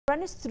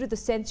Run us through the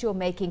sense you're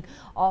making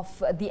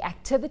of the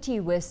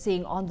activity we're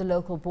seeing on the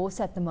local bourse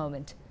at the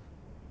moment.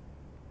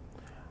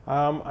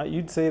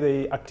 You'd say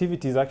the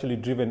activity is actually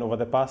driven over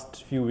the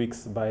past few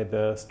weeks by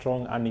the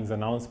strong earnings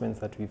announcements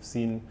that we've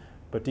seen,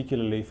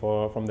 particularly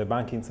from the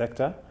banking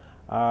sector.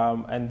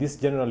 And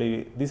these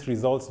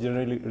results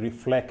generally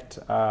reflect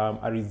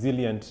a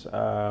resilient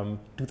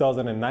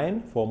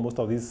 2009 for most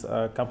of these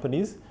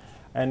companies,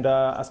 and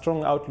a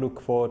strong outlook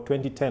for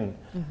 2010.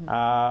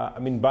 I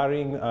mean,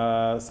 barring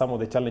some of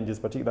the challenges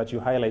that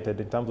you highlighted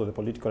in terms of the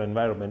political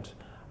environment,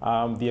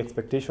 the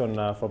expectation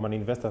from an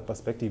investor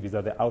perspective is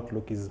that the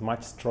outlook is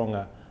much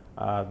stronger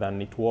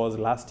than it was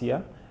last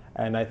year.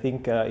 And I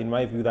think, in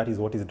my view, that is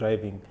what is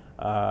driving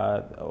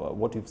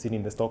what we've seen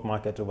in the stock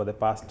market over the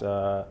past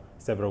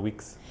several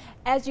weeks.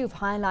 As you've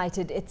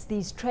highlighted, it's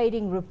these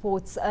trading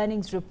reports,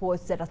 earnings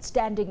reports that are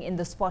standing in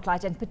the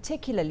spotlight, and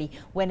particularly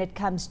when it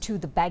comes to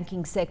the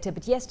banking sector.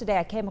 But yesterday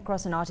I came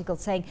across an article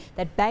saying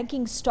that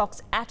banking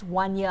stocks at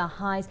one-year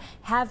highs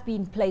have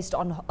been placed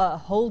on a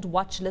hold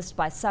watch list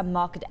by some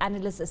market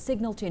analysts, a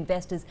signal to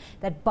investors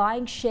that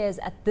buying shares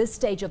at this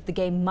stage of the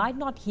game might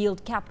not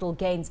yield capital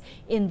gains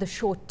in the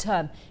short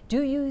term.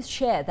 Do you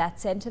share that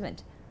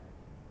sentiment?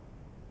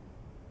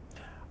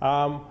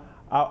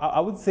 I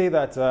would say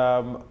that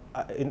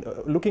in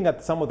looking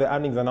at some of the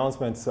earnings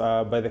announcements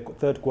by the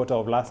third quarter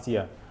of last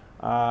year,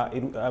 I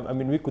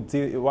mean, we could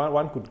see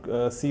one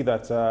could see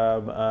that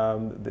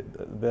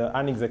the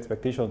earnings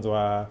expectations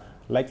were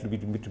likely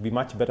to be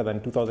much better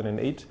than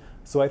 2008.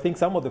 So I think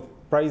some of the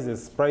price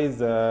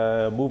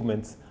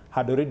movements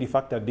had already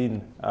factored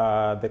in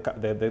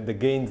the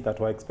gains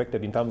that were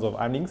expected in terms of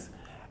earnings,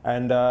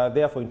 and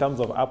therefore in terms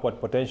of upward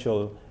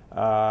potential,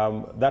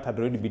 that had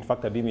already been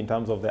factored in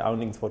terms of the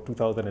earnings for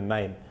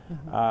 2009.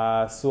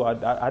 So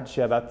I'd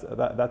share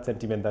that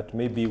sentiment that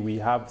maybe we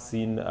have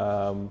seen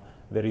the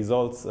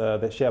results,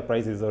 the share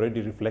prices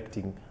already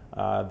reflecting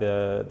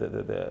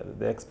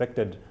the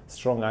expected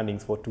strong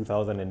earnings for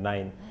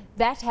 2009.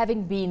 That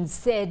having been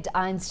said,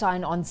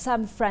 Einstein, on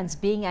some fronts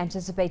being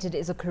anticipated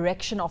is a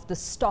correction of the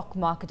stock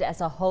market as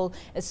a whole,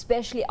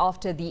 especially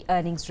after the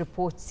earnings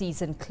report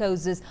season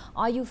closes.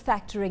 Are you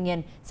factoring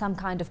in some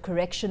kind of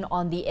correction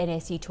on the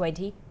NSE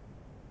 20?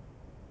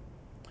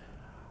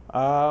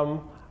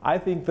 I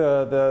think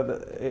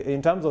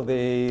in terms of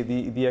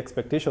the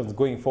expectations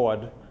going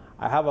forward,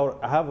 I have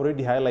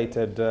already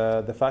highlighted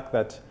the fact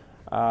that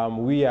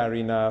we are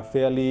in a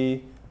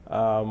fairly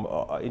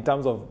in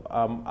terms of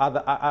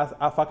other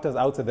factors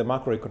outside the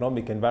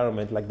macroeconomic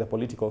environment, like the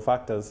political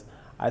factors.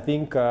 I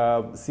think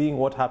seeing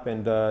what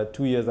happened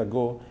 2 years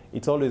ago,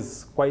 it's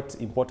always quite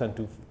important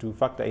to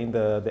factor in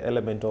the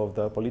element of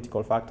the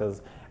political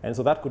factors. And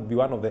so that could be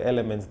one of the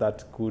elements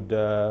that could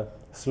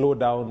slow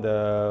down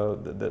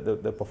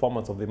the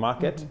performance of the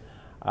market.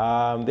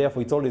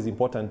 Therefore, it's always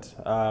important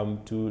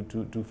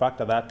to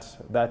factor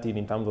that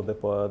in terms of the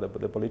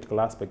political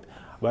aspect.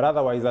 But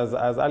otherwise,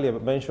 as earlier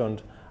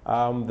mentioned,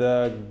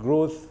 the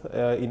growth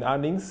in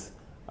earnings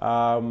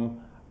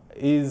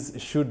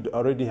should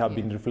already have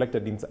been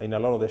reflected in a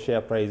lot of the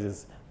share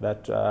prices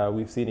that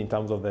we've seen in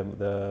terms of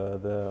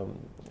the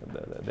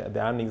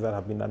earnings that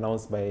have been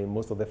announced by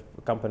most of the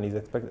companies,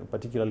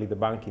 particularly the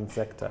banking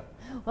sector.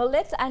 Well,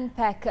 let's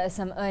unpack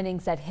some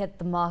earnings that hit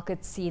the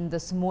market scene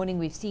this morning.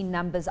 We've seen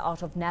numbers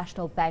out of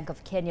National Bank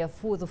of Kenya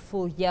for the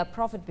full year.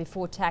 Profit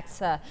before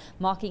tax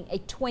marking a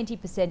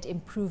 20%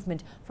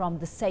 improvement from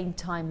the same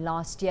time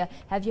last year.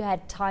 Have you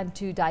had time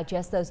to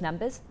digest those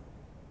numbers?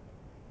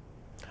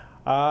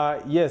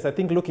 Yes, I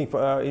think looking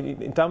for,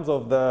 in terms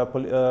of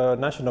the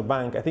National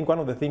Bank, I think one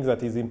of the things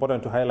that is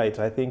important to highlight,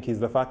 I think, is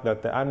the fact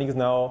that the earnings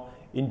now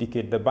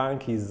indicate the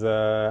bank has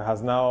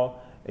now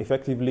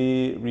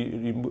effectively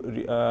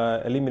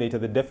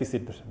eliminated the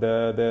deficit,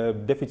 the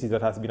deficit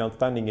that has been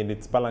outstanding in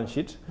its balance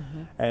sheet,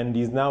 and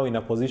is now in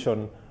a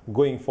position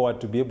going forward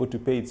to be able to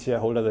pay its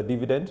shareholders a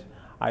dividend.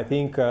 I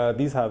think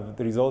the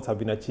results have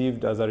been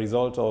achieved as a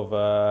result of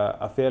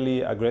a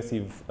fairly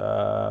aggressive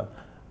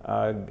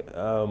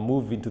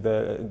move into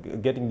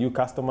getting new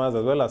customers,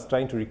 as well as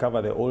trying to recover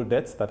the old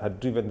debts that had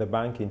driven the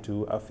bank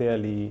into a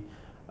fairly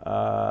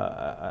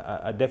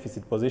a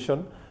deficit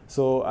position.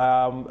 So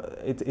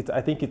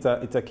I think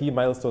it's a key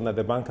milestone that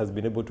the bank has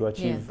been able to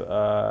achieve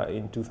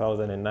in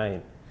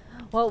 2009.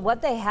 Well,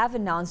 what they have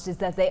announced is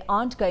that they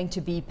aren't going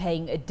to be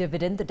paying a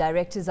dividend. The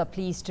directors are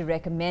pleased to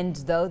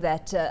recommend, though,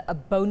 that a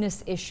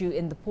bonus issue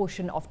in the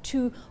portion of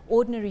 2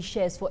 ordinary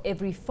shares for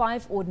every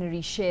 5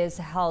 ordinary shares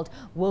held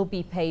will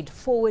be paid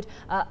forward.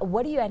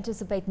 What do you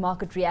anticipate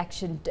market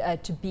reaction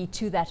to be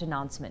to that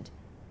announcement?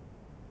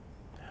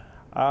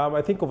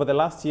 I think over the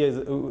last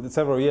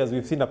several years,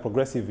 we've seen a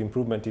progressive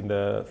improvement in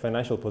the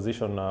financial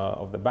position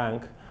of the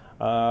bank,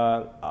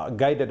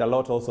 guided a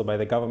lot also by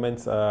the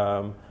government's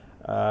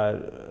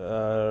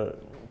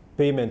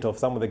payment of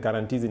some of the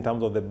guarantees in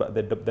terms of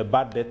the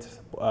bad debt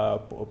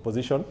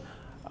position.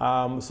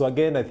 So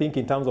again, I think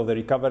in terms of the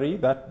recovery,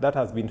 that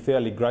has been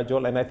fairly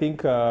gradual, and I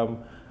think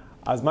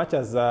as much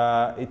as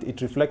it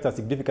reflects a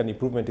significant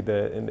improvement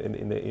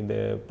in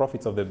the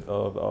profits of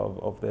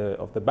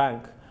the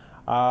bank,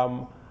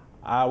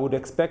 I would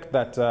expect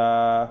that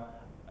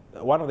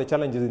one of the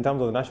challenges in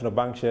terms of the National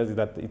Bank shares is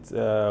that it's,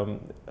 the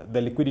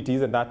liquidity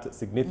isn't that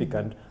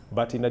significant.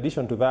 But in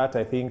addition to that,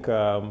 I think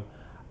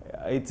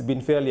it's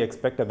been fairly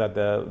expected that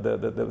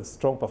the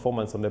strong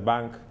performance on the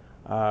bank,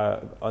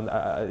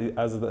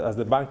 as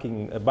the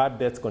banking bad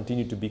debts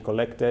continue to be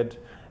collected,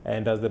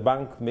 and as the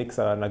bank makes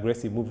an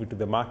aggressive move into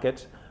the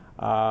market,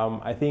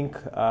 I think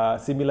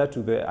similar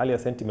to the earlier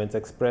sentiments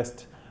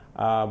expressed,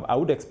 I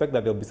would expect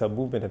that there will be some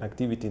movement and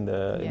activity in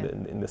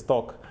the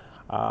stock.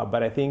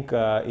 But I think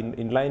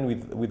in line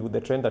with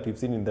the trend that we've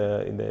seen in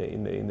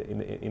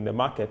the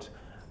market,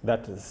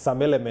 that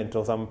some element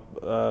or some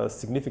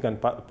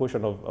significant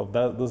portion of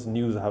those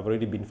news have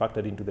already been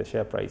factored into the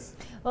share price.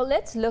 Well,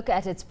 let's look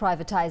at its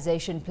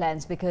privatization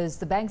plans, because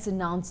the bank's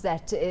announced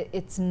that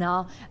it's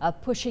now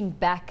pushing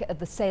back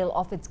the sale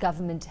of its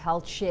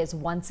government-held shares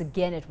once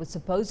again. It was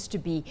supposed to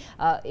be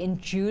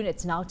in June.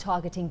 It's now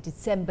targeting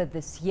December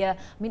this year.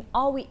 I mean,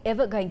 are we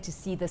ever going to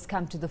see this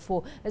come to the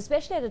fore,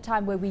 especially at a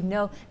time where we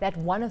know that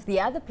one of the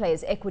other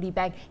players, Equity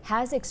Bank,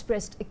 has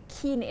expressed a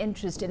keen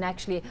interest in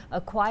actually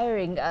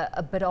acquiring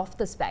a bit of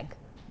this bank?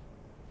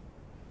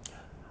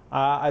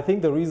 I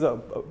think the reason,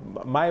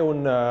 my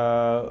own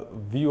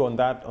view on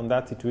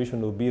that situation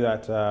will be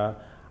that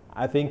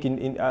I think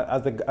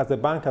as the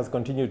bank has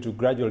continued to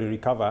gradually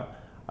recover,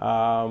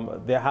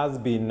 there has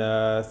been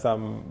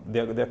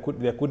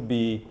there could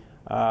be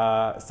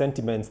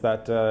sentiments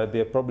that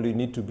they probably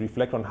need to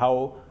reflect on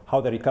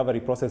how the recovery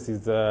process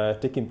is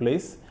taking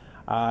place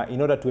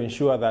in order to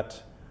ensure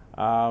that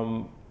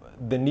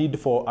the need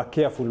for a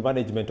careful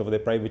management of the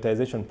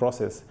privatization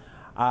process.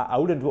 I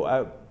wouldn't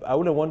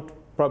want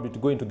probably to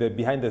go into the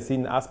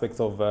behind-the-scene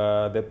aspects of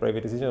the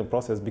privatization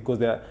process, because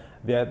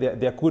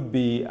there could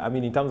be, I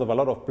mean, in terms of a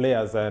lot of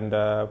players, and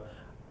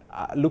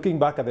looking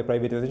back at the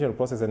privatization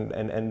process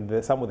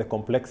and some of the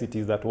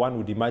complexities that one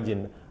would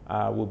imagine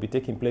will be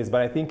taking place.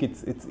 But I think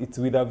it's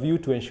with a view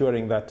to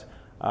ensuring that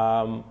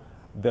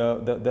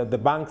the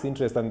bank's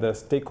interest and the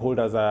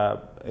stakeholders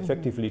are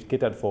effectively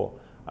catered for,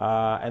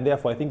 and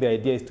therefore I think the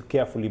idea is to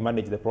carefully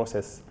manage the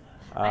process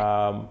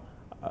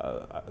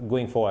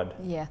going forward.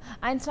 Yeah.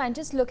 Einstein,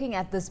 just looking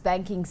at this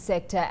banking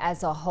sector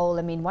as a whole,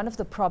 I mean, one of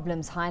the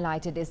problems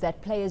highlighted is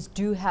that players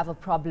do have a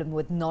problem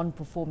with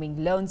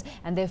non-performing loans,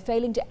 and they're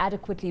failing to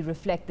adequately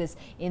reflect this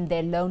in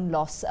their loan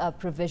loss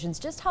provisions.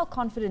 Just how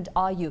confident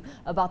are you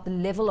about the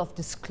level of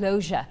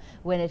disclosure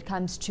when it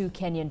comes to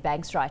Kenyan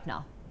banks right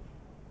now?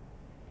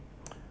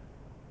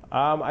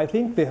 I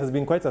think there has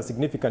been quite a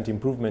significant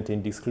improvement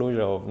in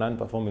disclosure of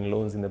non-performing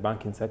loans in the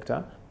banking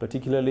sector,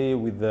 particularly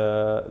with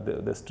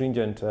the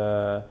stringent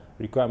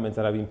requirements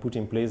that have been put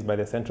in place by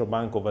the central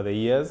bank over the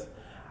years.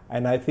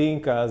 And I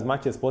think as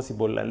much as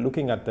possible,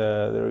 looking at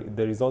the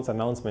results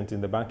announcement in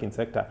the banking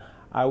sector,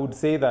 I would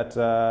say that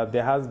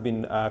there has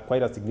been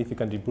quite a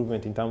significant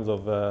improvement in terms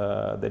of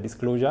the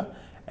disclosure.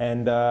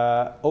 And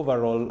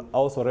overall,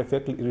 also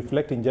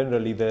reflecting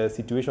generally the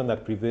situation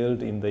that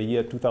prevailed in the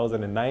year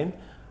 2009.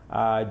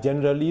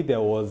 Generally,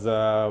 there was,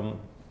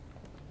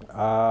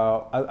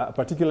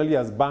 particularly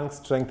as banks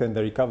strengthened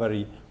the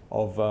recovery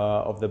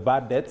of the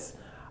bad debts,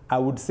 I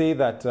would say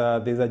that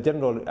there's a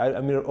general, I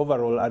mean,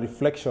 overall, a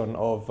reflection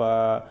of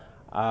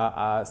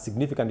a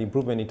significant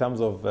improvement in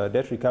terms of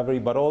debt recovery,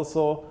 but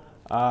also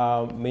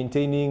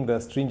maintaining the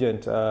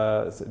stringent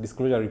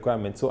disclosure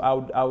requirements. So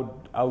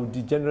I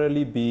would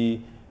generally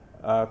be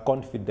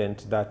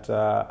confident that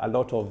a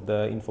lot of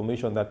the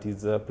information that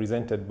is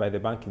presented by the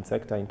banking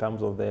sector in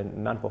terms of the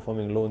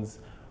non-performing loans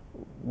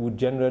would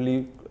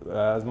generally,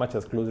 as much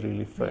as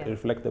closely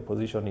reflect the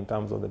position in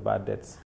terms of the bad debts.